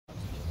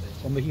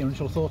Well, Micky, your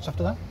initial thoughts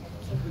after that?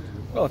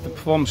 Well, the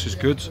performance is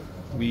good.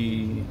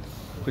 We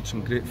played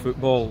some great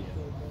football,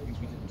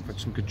 had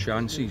some good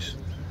chances.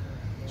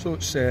 So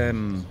it's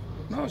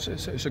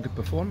it's a good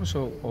performance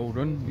all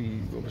round. We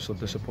obviously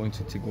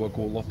disappointed to go a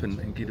goal up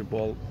and get a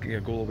goal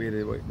away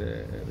the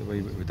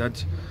way we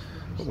did.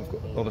 But we've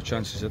got other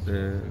chances at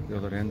the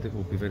other end that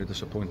we'll be very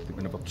disappointed that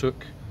we never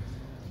took.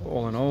 But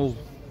all in all,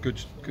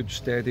 good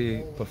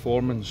steady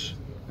performance.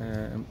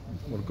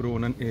 We're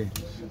growing into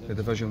the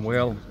division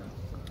well,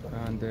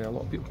 and a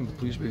lot of people can be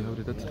pleased with how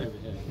they did today.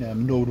 Yeah,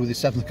 Nord with his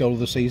 7th goal of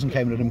the season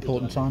came at an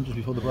important time just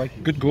before the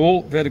break. Good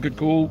goal, very good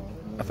goal.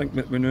 I think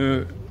that we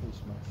knew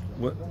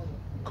what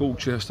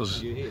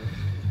Colchester's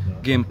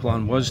game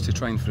plan was, to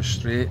try and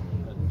frustrate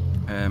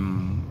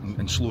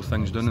and slow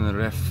things down, and the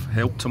ref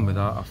helped him with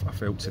that. I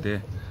felt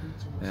today.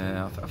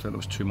 I felt there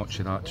was too much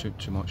of that,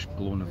 too much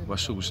blowing of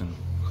whistles, and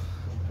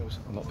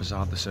a lot of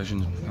bizarre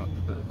decisions.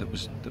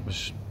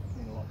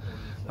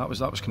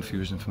 That was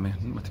confusing for me.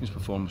 My team's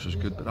performance was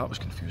good, but that was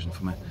confusing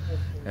for me.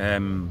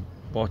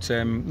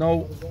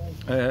 No,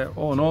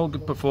 all in all,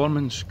 good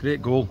performance,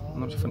 great goal.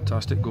 That was a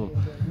fantastic goal,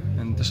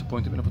 and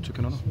disappointed we never took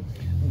another.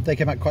 They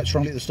came out quite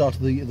strongly at the start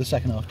of the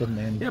second half, didn't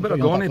they? And yeah, but they're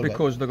going to,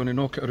 because they're going to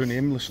knock it around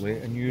aimlessly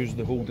and use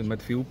the holding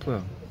midfield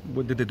player.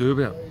 What did they do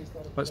with it?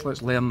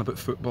 Let's learn about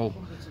football.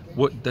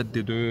 What did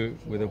they do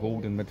with the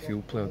holding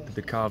midfield player? Did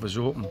they carve us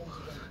open?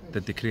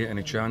 Did they create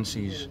any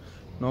chances?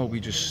 No, we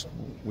just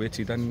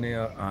waited in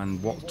there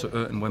and worked it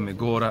out, and when we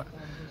got it,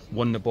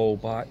 won the ball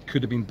back.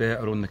 Could have been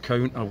better on the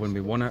counter when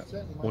we won it.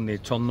 On the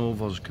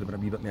turnovers, could have been a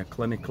wee bit more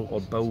clinical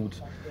or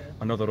build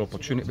another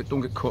opportunity, but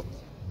don't get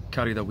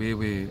carried away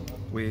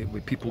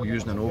with people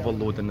using an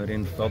overload in their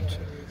own third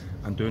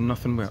and doing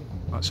nothing with it.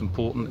 That's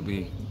important.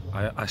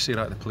 I say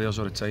that to the players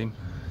all the time.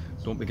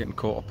 Don't be getting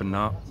caught up in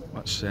that.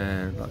 That's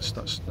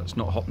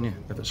not hurting you.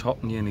 If it's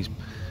hurting you and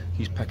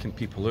he's picking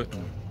people out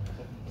and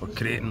we're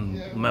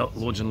creating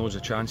loads and loads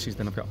of chances,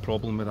 then I've got a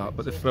problem with that.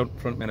 But the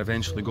front men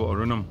eventually got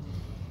around him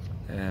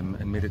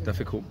and made it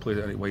difficult, played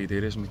it at wide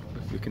areas, and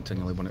we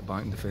continually won it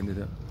back and defended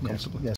it comfortably. Yes.